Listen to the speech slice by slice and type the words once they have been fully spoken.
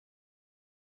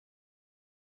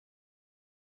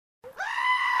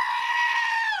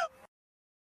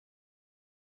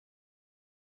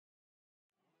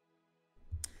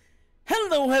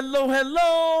Hello, hello,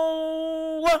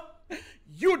 hello.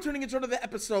 You're tuning into another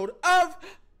episode of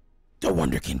The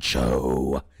Wunderkind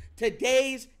Show.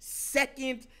 Today's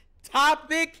second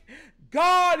topic,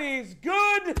 God is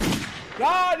good,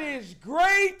 God is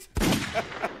great,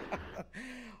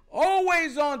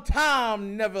 always on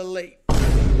time, never late.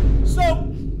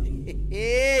 So,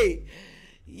 hey,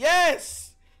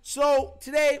 yes. So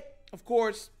today, of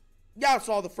course, y'all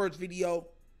saw the first video.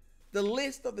 The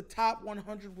list of the top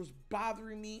 100 was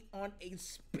bothering me on a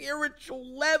spiritual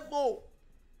level.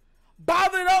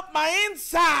 Bothered up my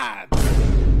insides.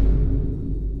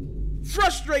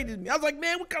 Frustrated me. I was like,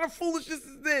 man, what kind of foolishness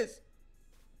is this?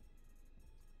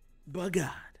 But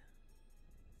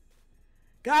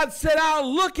God said,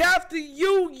 I'll look after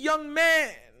you, young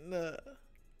man.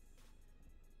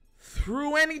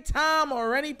 Through any time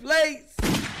or any place.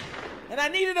 And I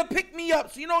needed to pick me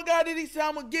up. So you know what God did? He said,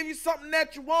 I'm going to give you something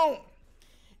that you want.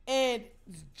 And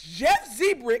Jeff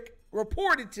Zebrick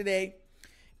reported today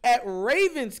at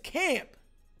Ravens camp,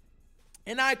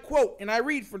 and I quote, and I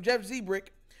read from Jeff Zebrick,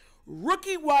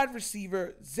 rookie wide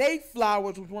receiver Zay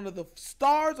Flowers was one of the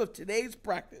stars of today's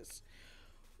practice.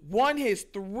 Won his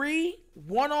 3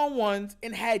 one-on-ones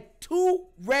and had 2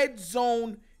 red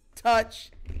zone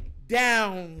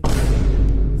touchdowns.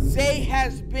 Zay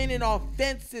has been an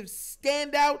offensive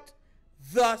standout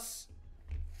thus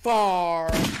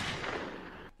far.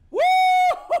 Woo!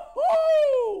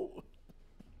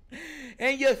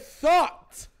 And you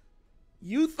thought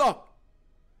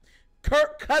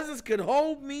Kirk Cousins could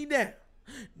hold me down.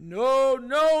 No.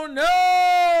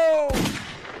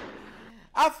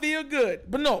 I feel good.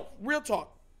 But no, real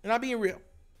talk. And I'm being real.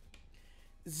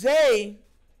 Zay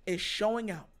is showing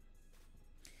out.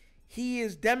 He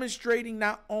is demonstrating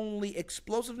not only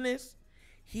explosiveness,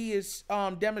 he is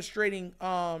demonstrating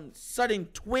sudden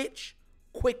twitch,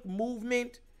 quick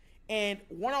movement, and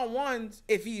one-on-ones.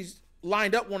 If he's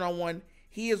lined up one-on-one,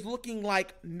 he is looking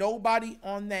like nobody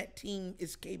on that team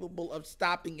is capable of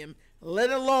stopping him, let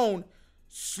alone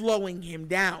slowing him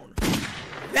down.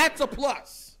 That's a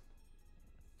plus.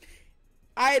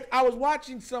 I was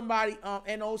watching somebody,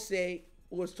 N.O.C.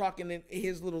 was talking in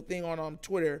his little thing on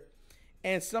Twitter,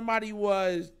 and somebody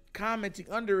was commenting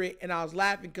under it, and I was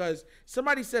laughing because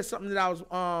somebody said something that I was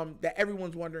that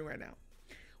everyone's wondering right now.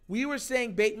 We were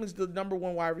saying Bateman's the number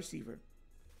 1 wide receiver.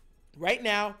 Right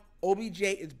now, OBJ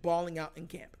is balling out in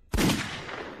camp.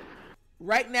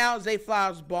 Right now, Zay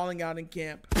Flowers is balling out in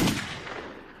camp.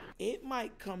 It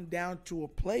might come down to a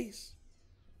place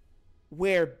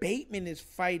where Bateman is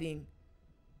fighting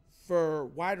for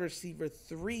wide receiver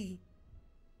 3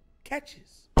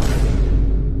 catches.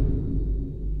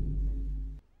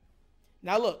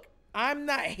 Now, look, I'm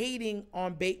not hating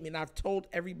on Bateman. I've told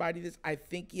everybody this. I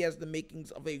think he has the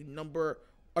makings of a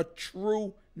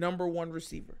true number 1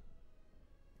 receiver.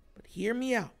 But hear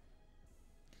me out.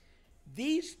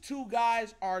 These 2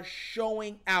 guys are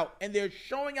showing out, and they're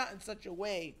showing out in such a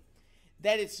way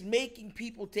that it's making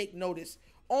people take notice.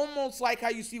 Almost like how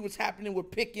you see what's happening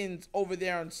with Pickens over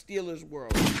there on Steelers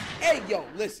World. Hey, yo,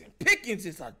 listen, Pickens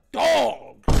is a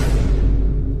dog.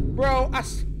 Bro,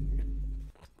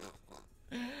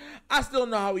 I still don't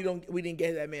know how we didn't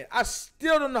get that man. I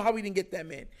still don't know how we didn't get that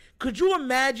man. Could you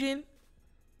imagine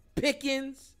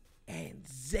Pickens and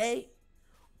Zay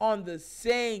on the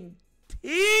same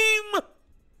team?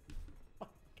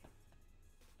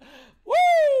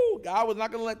 Woo! God was not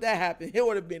going to let that happen. It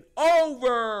would have been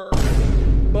over.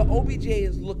 But OBJ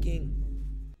is looking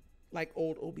like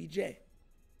old OBJ.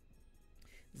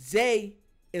 Zay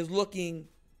is looking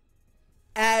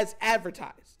as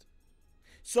advertised.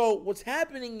 So what's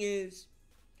happening is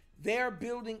they're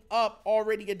building up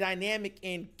already a dynamic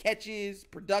in catches,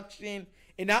 production,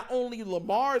 and not only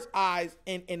Lamar's eyes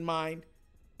and mind,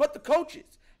 but the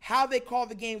coaches, how they call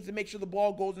the games to make sure the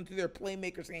ball goes into their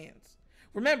playmakers' hands.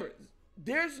 Remember,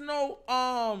 there's no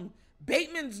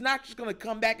Bateman's not just going to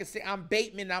come back and say, I'm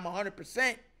Bateman, I'm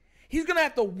 100%. He's going to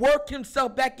have to work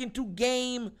himself back into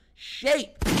game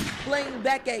shape, playing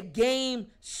back at game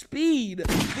speed.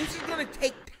 This is going to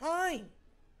take time.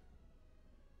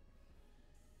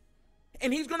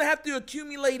 And he's going to have to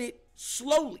accumulate it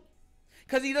slowly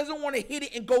because he doesn't want to hit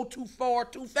it and go too far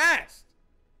too fast.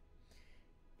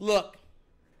 Look,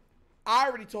 I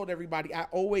already told everybody,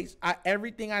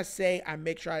 everything I say, I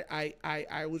make sure I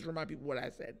always remind people what I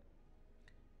said.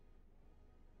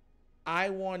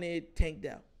 I wanted Tank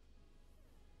Dell.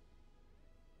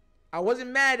 I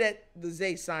wasn't mad at the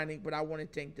Zay signing, but I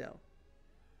wanted Tank Dell.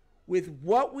 With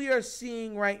what we are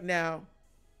seeing right now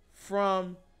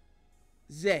from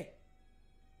Zay,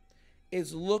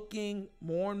 is looking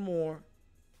more and more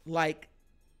like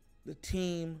the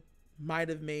team might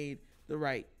have made the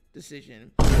right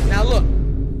decision. Now, look,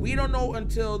 we don't know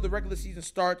until the regular season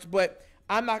starts, but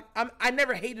I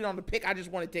never hated on the pick. I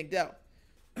just wanted Tank Dell.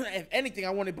 If anything, I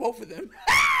wanted both of them.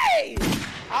 Hey!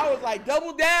 I was like,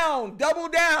 double down.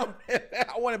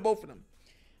 I wanted both of them.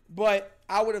 But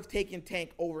I would have taken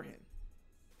Tank over him.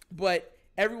 But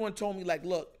everyone told me, like,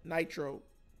 look, Nitro,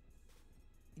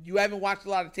 you haven't watched a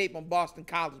lot of tape on Boston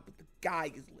College, but the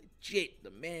guy is legit.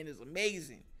 The man is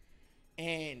amazing.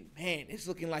 And, man, it's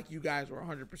looking like you guys were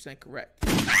 100% correct.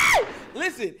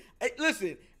 Listen,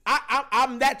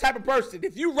 I'm that type of person.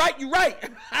 If you right, you right.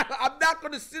 I'm not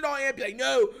going to sit on here and be like,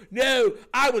 no,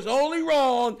 I was only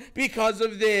wrong because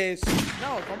of this.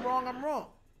 No, if I'm wrong, I'm wrong.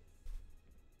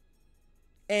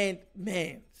 And,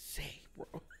 man, say,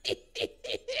 bro.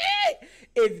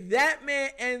 If that man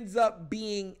ends up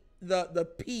being the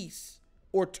piece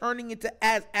or turning into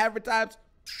as advertised,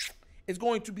 it's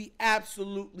going to be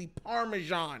absolutely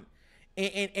Parmesan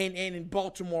and in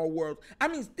Baltimore world. I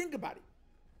mean, think about it.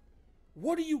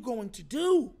 What are you going to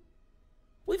do?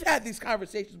 We've had these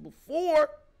conversations before.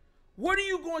 What are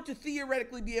you going to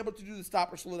theoretically be able to do to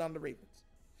stop or slow down the Ravens?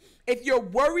 If you're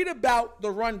worried about the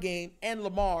run game and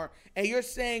Lamar, and you're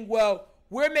saying, well,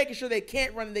 we're making sure they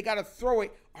can't run and they got to throw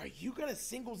it, are you going to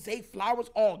single Zay Flowers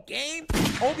all game?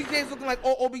 OBJ is looking like,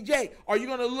 oh, OBJ. Are you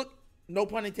going to look, no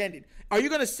pun intended, are you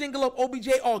going to single up OBJ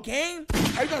all game?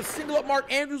 Are you going to single up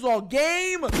Mark Andrews all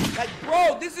game? Like,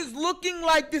 bro, this is looking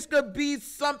like this could be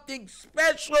something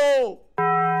special.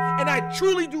 And I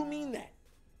truly do mean that.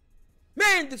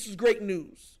 Man, this is great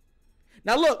news.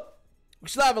 Now, look, we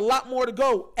still have a lot more to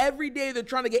go. Every day they're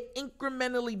trying to get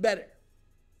incrementally better.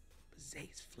 But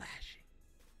Zay's flashing.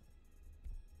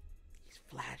 He's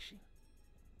flashing.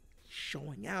 He's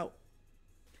showing out.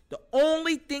 The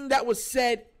only thing that was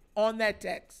said on that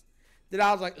text that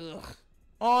I was like, ugh,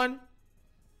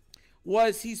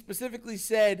 was he specifically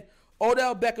said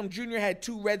Odell Beckham Jr. had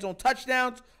 2 red zone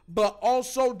touchdowns, but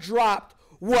also dropped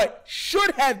what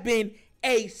should have been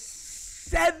a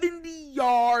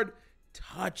 70-yard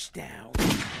touchdown. Do you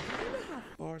know how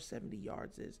far 70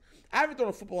 yards is? I haven't thrown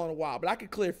a football in a while, but I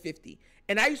could clear 50.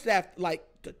 And I used to have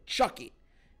to chuck it.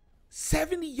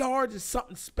 70 yards is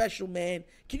something special, man.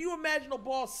 Can you imagine a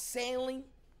ball sailing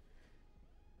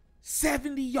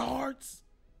 70 yards?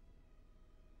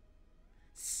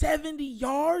 70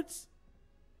 yards?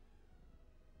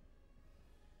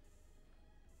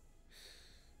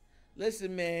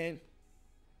 Listen, man.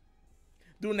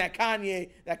 Doing that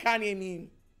Kanye meme.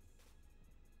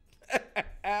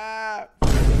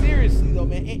 Seriously, though,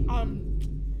 man.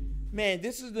 Man,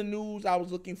 this is the news I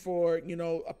was looking for,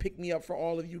 a pick-me-up for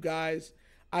all of you guys.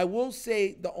 I will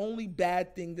say the only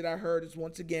bad thing that I heard is,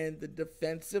 once again, the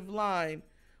defensive line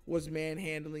was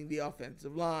manhandling the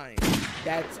offensive line.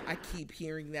 I keep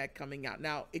hearing that coming out.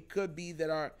 Now, it could be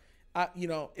that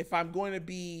if I'm going to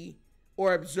be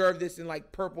or observe this in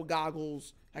like purple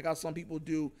goggles, like how some people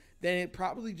do, then it'd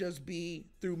probably just be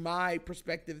through my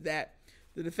perspective that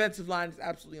the defensive line is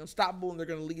absolutely unstoppable and they're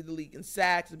going to lead the league in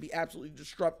sacks and be absolutely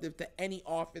disruptive to any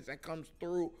offense that comes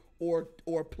through or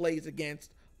plays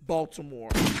against Baltimore.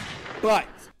 But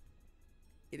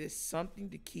it is something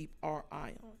to keep our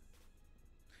eye on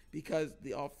because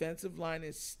the offensive line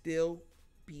is still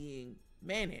being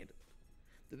manhandled.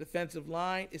 The defensive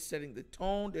line is setting the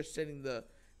tone, they're setting the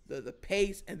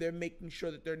pace, and they're making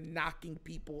sure that they're knocking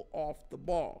people off the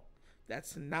ball.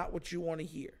 That's not what you want to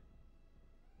hear.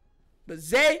 But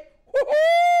Zay,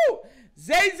 woohoo!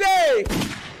 Zay!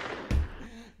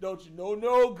 Don't you know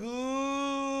no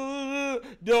good?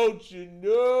 Don't you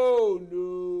know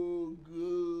no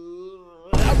good?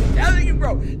 I'm telling you,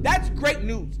 bro, that's great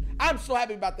news. I'm so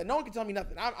happy about that. No one can tell me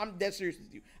nothing. I'm dead serious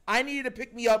with you. I needed to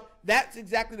pick me up. That's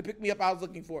exactly the pick me up I was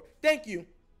looking for. Thank you.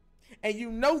 And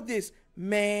you know this,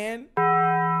 man.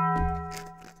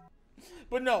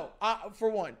 But no, for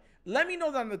one, let me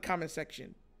know down in the comment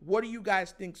section. What do you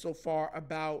guys think so far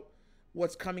about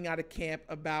what's coming out of camp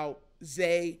about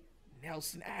Zay,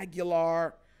 Nelson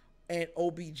Aguilar, and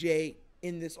OBJ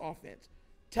in this offense?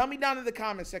 Tell me down in the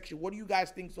comment section, what do you guys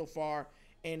think so far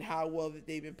and how well that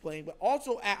they've been playing? But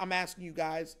also, I'm asking you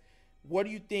guys, what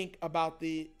do you think about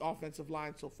the offensive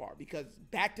line so far? Because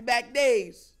back-to-back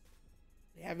days,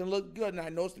 they haven't looked good. And I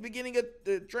know it's the beginning of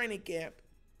the training camp,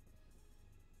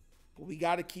 but we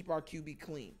got to keep our QB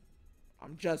clean.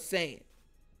 I'm just saying.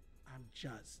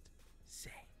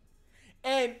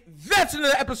 And that's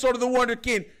another episode of The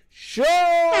Wunderkind Show.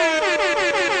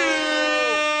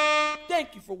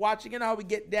 Thank you for watching. And how we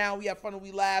get down, we have fun and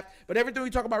we laugh. But everything we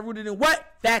talk about rooted in what?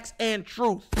 Facts and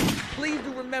truth. Please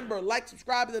do remember, like,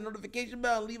 subscribe to the notification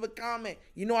bell, and leave a comment.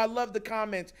 You know I love the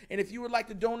comments. And if you would like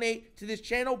to donate to this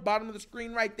channel, bottom of the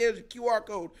screen right there is a QR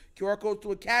code. QR code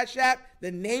to a Cash App.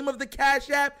 The name of the Cash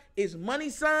App is $The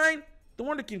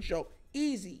Wunderkind Show.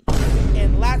 Easy.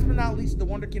 And last but not least, the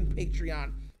Wunderkind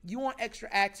Patreon. You want extra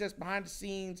access, behind the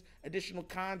scenes, additional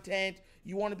content.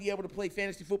 You want to be able to play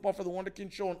fantasy football for the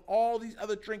Wunderkind Show and all these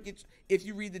other trinkets if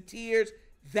you read the tiers.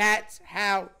 That's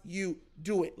how you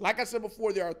do it. Like I said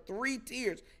before, there are 3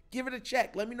 tiers. Give it a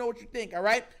check. Let me know what you think, all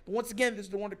right? But once again, this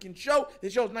is the Wunderkind Show.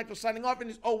 This show is Nitro signing off, and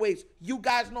as always, you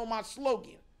guys know my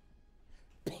slogan.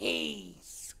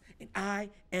 Peace. And I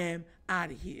am out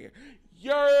of here.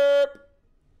 Yerp.